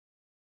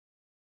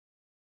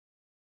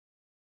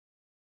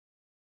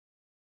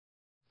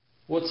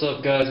What's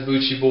up guys,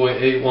 Bucci Boy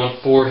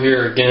 814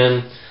 here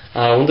again.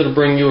 I wanted to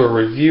bring you a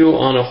review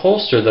on a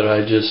holster that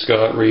I just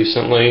got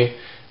recently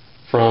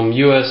from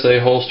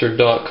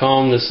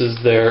usaholster.com. This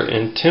is their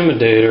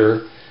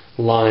Intimidator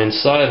line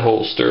side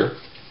holster.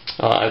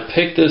 I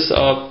picked this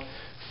up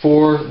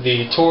for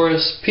the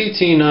Taurus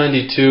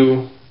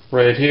PT92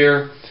 right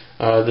here.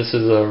 This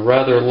is a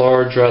rather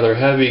large, rather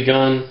heavy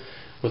gun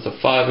with a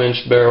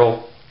 5-inch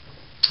barrel.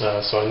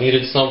 So I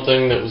needed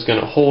something that was going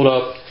to hold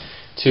up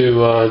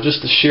to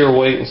just the sheer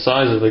weight and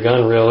size of the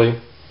gun, really.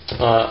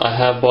 I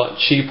have bought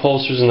cheap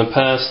holsters in the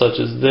past, such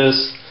as this,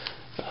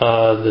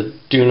 that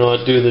do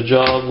not do the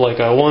job like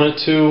I want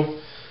it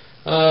to.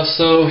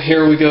 So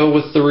here we go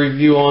with the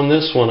review on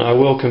this one. I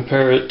will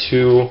compare it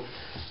to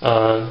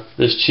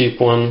this cheap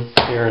one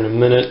here in a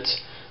minute.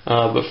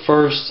 But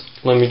first,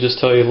 let me just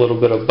tell you a little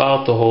bit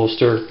about the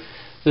holster.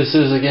 This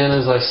is, again,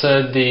 as I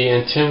said, the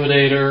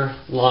Intimidator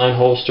line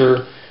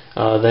holster.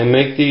 They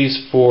make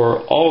these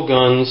for all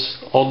guns,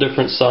 all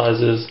different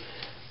sizes.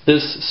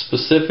 This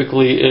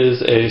specifically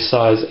is a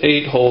size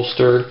 8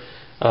 holster.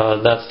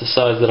 That's the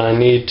size that I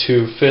need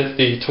to fit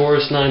the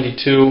Taurus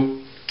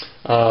 92.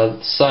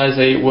 Size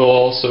 8 will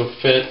also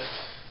fit,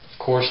 of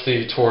course,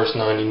 the Taurus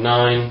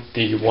 99,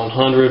 the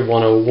 100,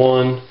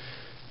 101,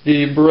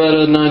 the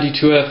Beretta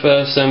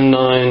 92FS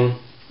M9,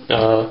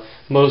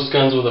 most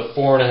guns with a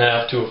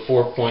 4.5 to a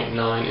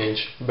 4.9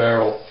 inch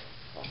barrel.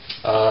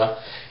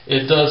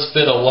 It does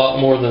fit a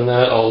lot more than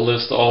that. I'll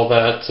list all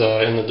that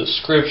in the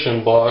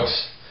description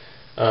box.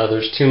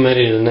 There's too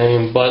many to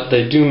name, but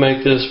they do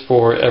make this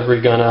for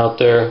every gun out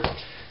there.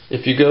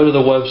 If you go to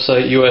the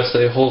website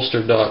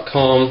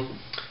usaholster.com,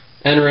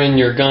 enter in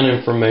your gun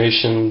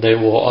information, they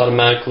will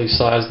automatically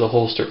size the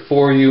holster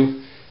for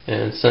you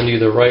and send you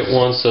the right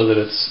one so that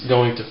it's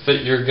going to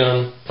fit your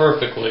gun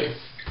perfectly.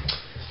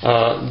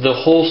 The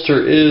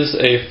holster is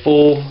a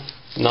full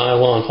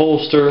nylon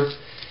holster.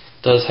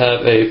 Does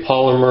have a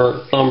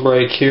polymer thumb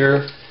brake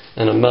here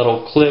and a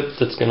metal clip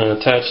that's going to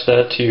attach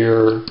that to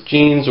your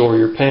jeans or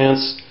your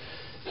pants.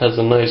 Has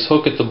a nice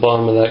hook at the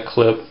bottom of that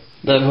clip.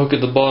 That hook at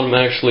the bottom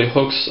actually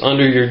hooks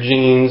under your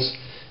jeans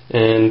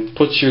and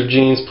puts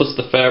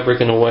the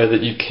fabric in a way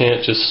that you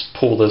can't just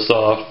pull this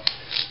off.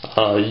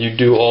 You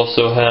do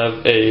also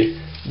have a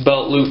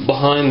belt loop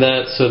behind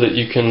that so that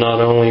you can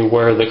not only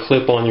wear the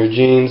clip on your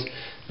jeans,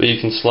 but you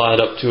can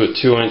slide up to a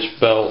 2-inch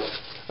belt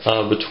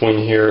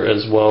between here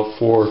as well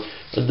for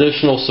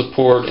additional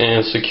support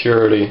and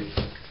security.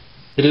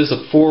 It is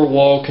a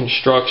 4-wall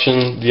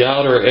construction. The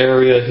outer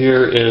area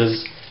here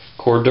is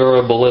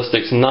Cordura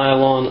Ballistics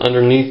nylon.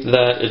 Underneath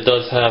that it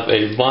does have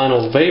a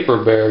vinyl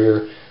vapor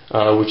barrier,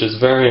 which is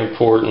very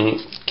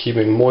important,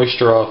 keeping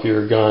moisture off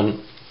your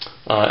gun.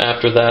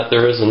 After that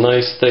there is a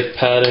nice thick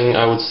padding,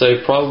 I would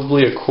say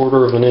probably a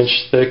 1/4 of an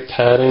inch thick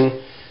padding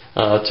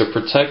to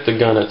protect the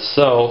gun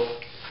itself.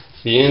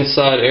 The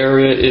inside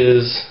area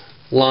is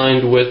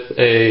lined with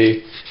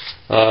a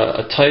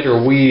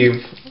tighter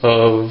weave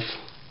of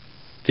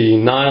the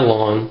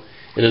nylon.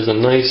 It is a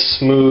nice,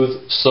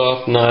 smooth,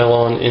 soft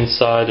nylon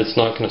inside. It's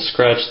not going to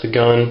scratch the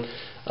gun,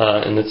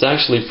 and it's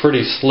actually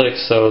pretty slick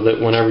so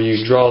that whenever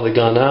you draw the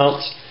gun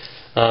out,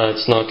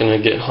 it's not going to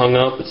get hung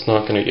up, it's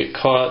not going to get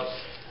caught.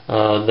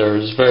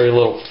 There's very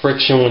little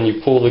friction when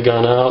you pull the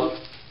gun out.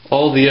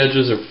 All the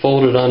edges are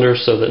folded under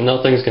so that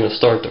nothing's going to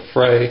start to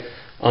fray,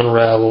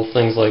 unravel,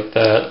 things like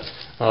that.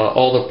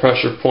 All the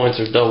pressure points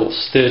are double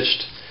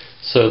stitched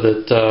so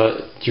that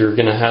you're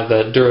going to have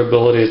that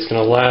durability. It's going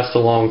to last a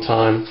long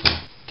time.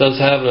 It does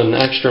have an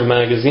extra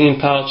magazine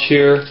pouch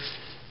here,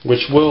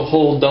 which will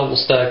hold double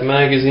stack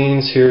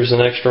magazines. Here's an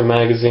extra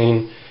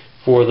magazine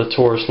for the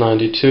Taurus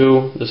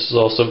 92. This is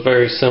also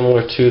very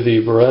similar to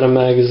the Beretta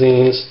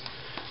magazines.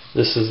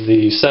 This is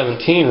the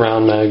 17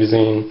 round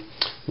magazine.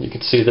 You can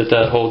see that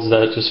that holds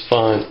that just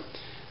fine.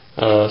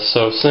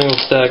 So single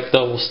stack,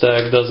 double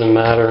stack, doesn't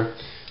matter.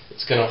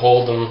 It's going to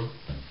hold them.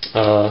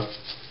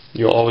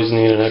 You'll always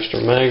need an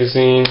extra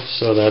magazine,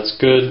 so that's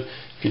good.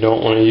 If you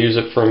don't want to use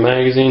it for a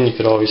magazine, you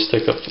could always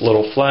stick a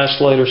little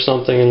flashlight or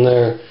something in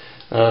there.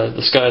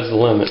 The sky's the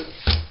limit.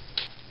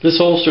 This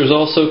holster is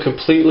also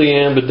completely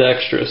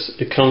ambidextrous.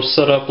 It comes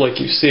set up like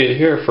you see it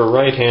here for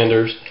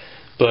right-handers,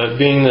 but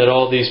being that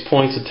all these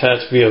points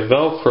attach via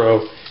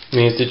Velcro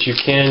means that you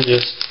can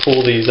just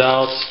pull these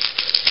out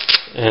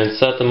and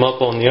set them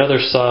up on the other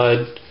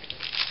side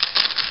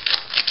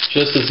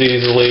just as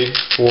easily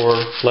for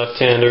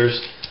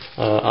left-handers.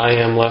 I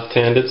am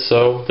left-handed,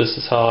 so this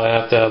is how I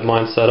have to have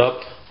mine set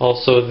up.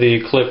 Also, the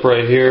clip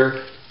right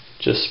here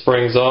just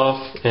springs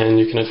off, and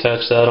you can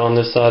attach that on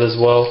this side as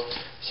well,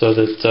 so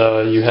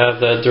that you have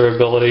that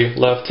durability.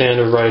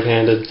 Left-handed,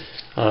 right-handed,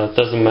 it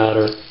doesn't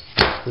matter.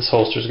 This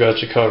holster's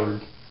got you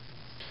covered.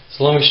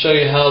 So let me show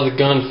you how the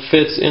gun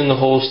fits in the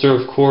holster.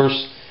 Of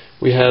course,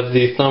 we have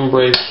the thumb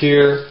brake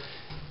here.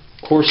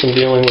 Of course, I'm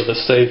dealing with a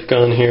safe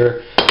gun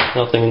here.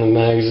 Nothing in the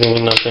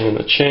magazine, nothing in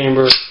the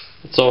chamber.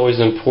 It's always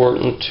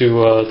important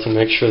to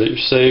make sure that you're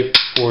safe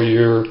before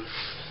you're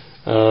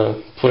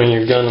putting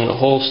your gun in the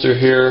holster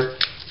here.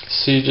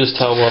 See just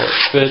how well it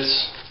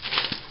fits.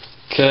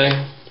 Okay,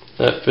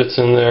 That fits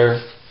in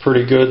there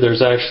pretty good.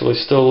 There's actually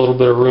still a little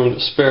bit of room to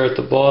spare at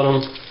the bottom.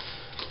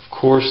 Of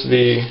course,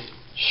 the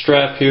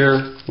strap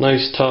here,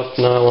 nice tough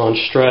nylon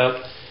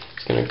strap.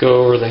 It's going to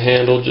go over the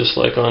handle just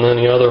like on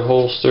any other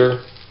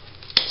holster.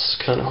 It's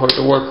kind of hard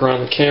to work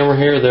around the camera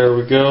here. There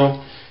we go.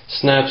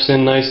 Snaps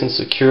in nice and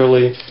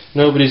securely.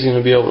 Nobody's going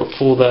to be able to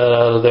pull that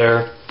out of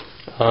there.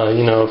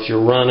 You know, if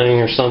you're running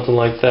or something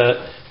like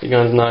that, the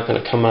gun's not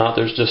going to come out.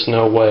 There's just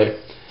no way.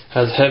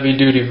 Has heavy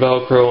duty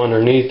Velcro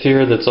underneath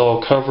here that's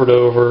all covered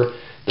over.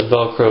 The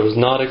Velcro is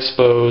not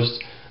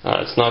exposed.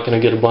 It's not going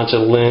to get a bunch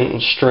of lint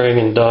and string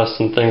and dust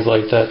and things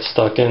like that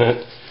stuck in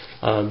it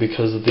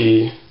because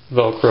the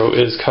Velcro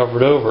is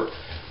covered over.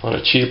 On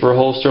a cheaper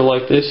holster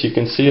like this, you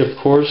can see, of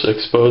course,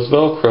 exposed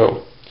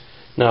Velcro.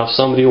 Now, if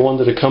somebody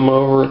wanted to come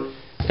over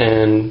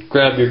and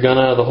grab your gun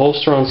out of the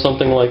holster on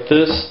something like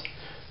this,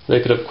 they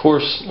could, of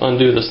course,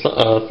 undo the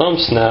thumb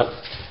snap,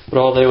 but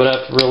all they would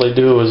have to really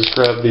do is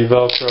grab the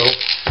Velcro,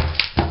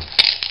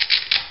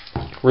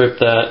 rip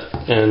that,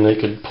 and they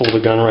could pull the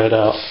gun right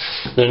out.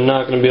 They're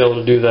not going to be able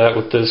to do that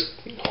with this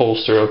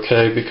holster,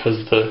 okay,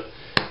 because the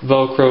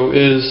Velcro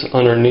is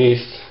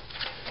underneath.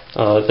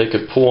 They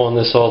could pull on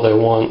this all they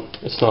want.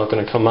 It's not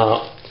going to come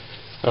out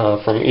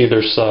from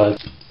either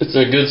side. It's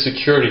a good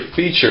security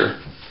feature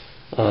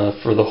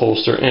for the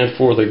holster and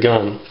for the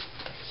gun.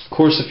 Of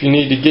course, if you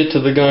need to get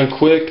to the gun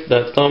quick,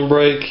 that thumb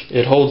brake,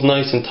 it holds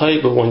nice and tight,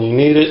 but when you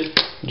need it,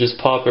 you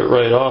just pop it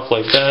right off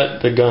like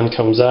that, the gun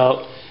comes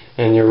out,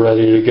 and you're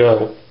ready to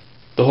go.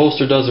 The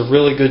holster does a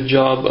really good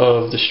job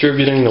of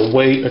distributing the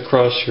weight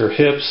across your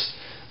hips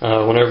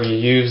whenever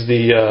you use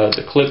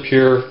the clip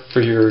here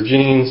for your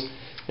jeans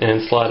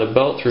and slide a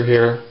belt through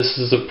here. This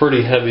is a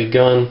pretty heavy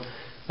gun.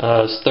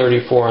 It's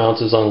 34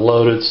 ounces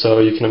unloaded,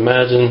 so you can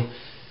imagine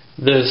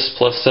this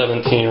plus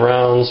 17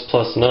 rounds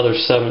plus another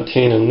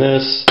 17 in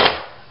this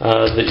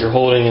that you're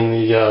holding in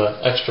the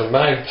extra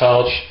mag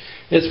pouch.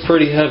 It's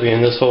pretty heavy,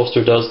 and this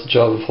holster does the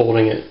job of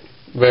holding it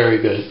very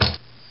good.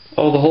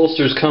 All the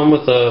holsters come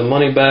with a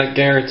money-back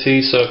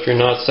guarantee, so if you're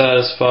not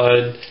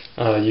satisfied,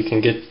 you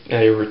can get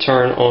a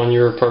return on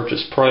your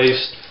purchase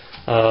price.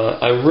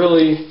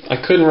 I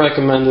couldn't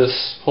recommend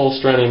this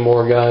holster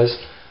anymore, guys.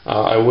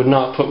 I would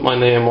not put my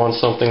name on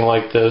something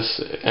like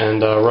this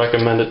and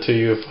recommend it to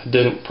you if I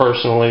didn't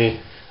personally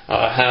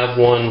have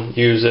one,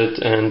 use it,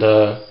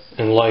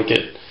 and like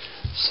it.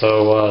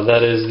 So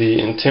that is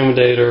the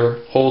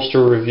Intimidator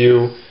holster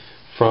review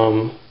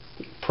from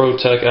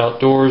ProTech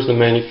Outdoors, the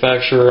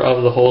manufacturer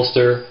of the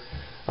holster.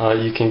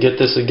 You can get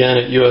this again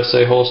at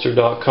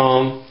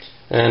usaholster.com,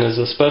 and as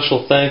a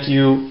special thank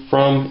you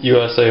from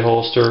USA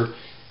Holster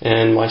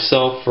and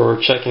myself for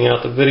checking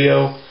out the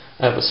video,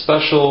 I have a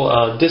special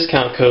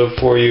discount code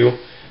for you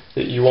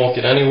that you won't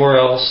get anywhere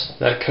else.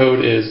 That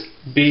code is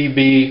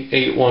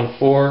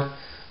BB814.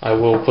 I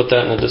will put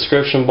that in the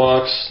description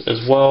box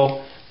as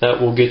well. That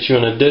will get you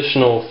an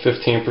additional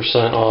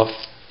 15% off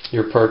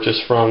your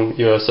purchase from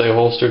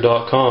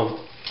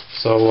usaholster.com.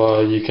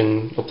 So you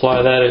can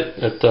apply that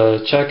at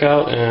the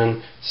checkout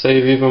and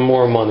save even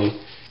more money.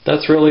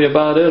 That's really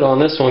about it on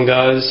this one,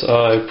 guys.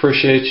 I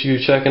appreciate you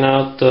checking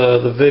out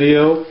the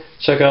video.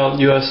 Check out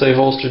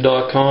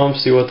usaholster.com,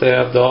 see what they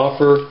have to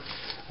offer.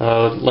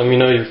 Let me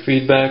know your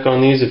feedback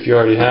on these if you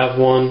already have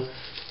one.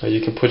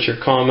 You can put your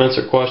comments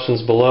or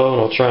questions below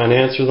and I'll try and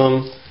answer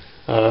them.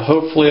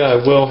 Hopefully I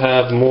will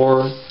have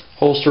more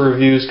holster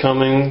reviews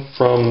coming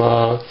from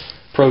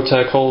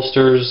ProTech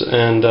Holsters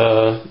and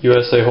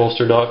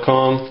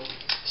usaholster.com.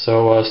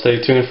 So stay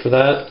tuned for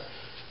that.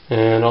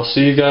 And I'll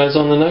see you guys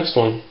on the next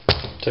one.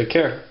 Take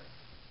care.